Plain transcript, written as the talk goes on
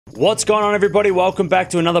What's going on, everybody? Welcome back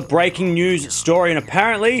to another breaking news story. And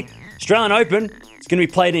apparently, Australian Open is going to be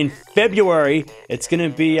played in February. It's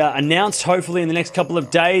going to be announced, hopefully, in the next couple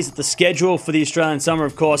of days. The schedule for the Australian summer,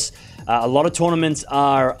 of course, a lot of tournaments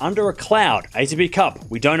are under a cloud. ATP Cup,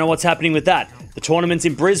 we don't know what's happening with that. The tournaments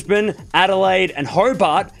in Brisbane, Adelaide, and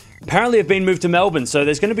Hobart apparently have been moved to Melbourne. So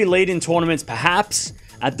there's going to be lead-in tournaments, perhaps,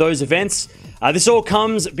 at those events. This all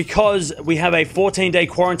comes because we have a 14-day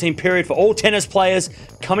quarantine period for all tennis players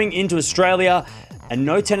coming into Australia, and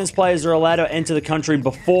no tennis players are allowed to enter the country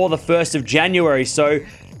before the 1st of January. So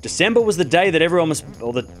December was the day that everyone was,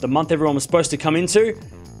 or the month everyone was supposed to come into.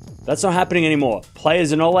 That's not happening anymore.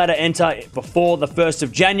 Players are not allowed to enter before the 1st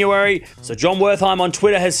of January. So John Wertheim on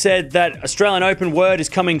Twitter has said that Australian Open word is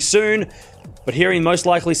coming soon, but here in most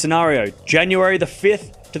likely scenario, January the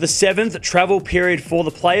 5th to the 7th, travel period for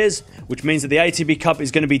the players, which means that the ATP Cup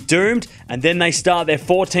is going to be doomed, and then they start their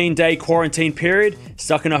 14-day quarantine period,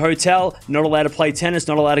 stuck in a hotel, not allowed to play tennis,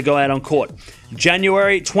 not allowed to go out on court.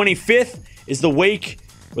 January 25th is the week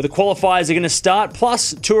where the qualifiers are going to start,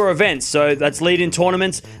 plus tour events. So that's lead-in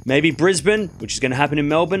tournaments, maybe Brisbane, which is going to happen in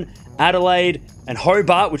Melbourne, Adelaide, and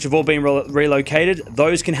Hobart, which have all been relocated.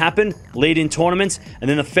 Those can happen, lead-in tournaments. And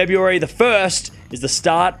then the February the 1st is the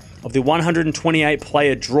start of the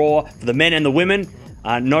 128-player draw for the men and the women.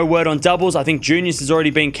 No word on doubles. I think juniors has already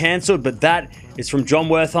been cancelled, but that is from John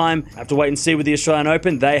Wertheim. Have to wait and see with the Australian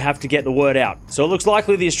Open. They have to get the word out. So it looks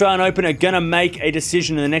likely the Australian Open are going to make a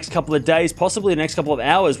decision in the next couple of days, possibly the next couple of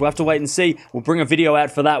hours. We'll have to wait and see. We'll bring a video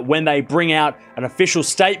out for that when they bring out an official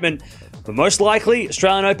statement. But most likely,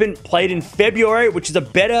 Australian Open played in February, which is a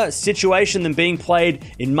better situation than being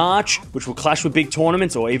played in March, which will clash with big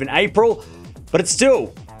tournaments, or even April. But it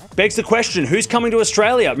still begs the question, who's coming to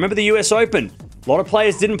Australia? Remember the US Open? A lot of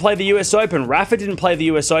players didn't play the US Open. Rafa didn't play the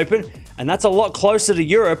US Open, and that's a lot closer to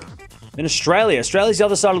Europe than Australia. Australia's the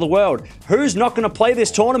other side of the world. Who's not going to play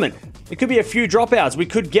this tournament? It could be a few dropouts. We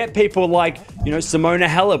could get people like, Simona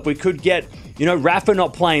Halep. We could get, Rafa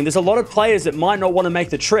not playing. There's a lot of players that might not want to make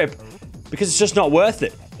the trip because it's just not worth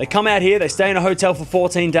it. They come out here, they stay in a hotel for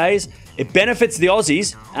 14 days. It benefits the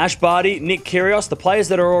Aussies, Ash Barty, Nick Kyrgios, the players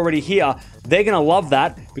that are already here. They're going to love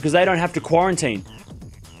that because they don't have to quarantine.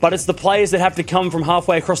 But it's the players that have to come from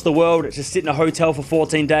halfway across the world to sit in a hotel for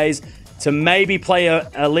 14 days to maybe play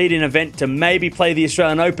a lead-in event, to maybe play the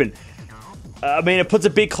Australian Open. It puts a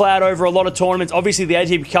big cloud over a lot of tournaments. Obviously, the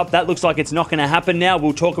ATP Cup, that looks like it's not going to happen now.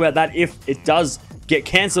 We'll talk about that if it does get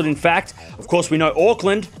cancelled, in fact. Of course, we know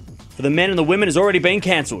Auckland, for the men and the women, has already been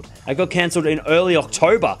cancelled. It got cancelled in early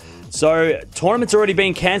October. So, tournament's already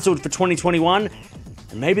been cancelled for 2021.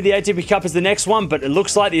 And maybe the ATP Cup is the next one, but it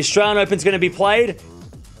looks like the Australian Open's going to be played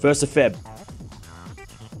 1st of Feb.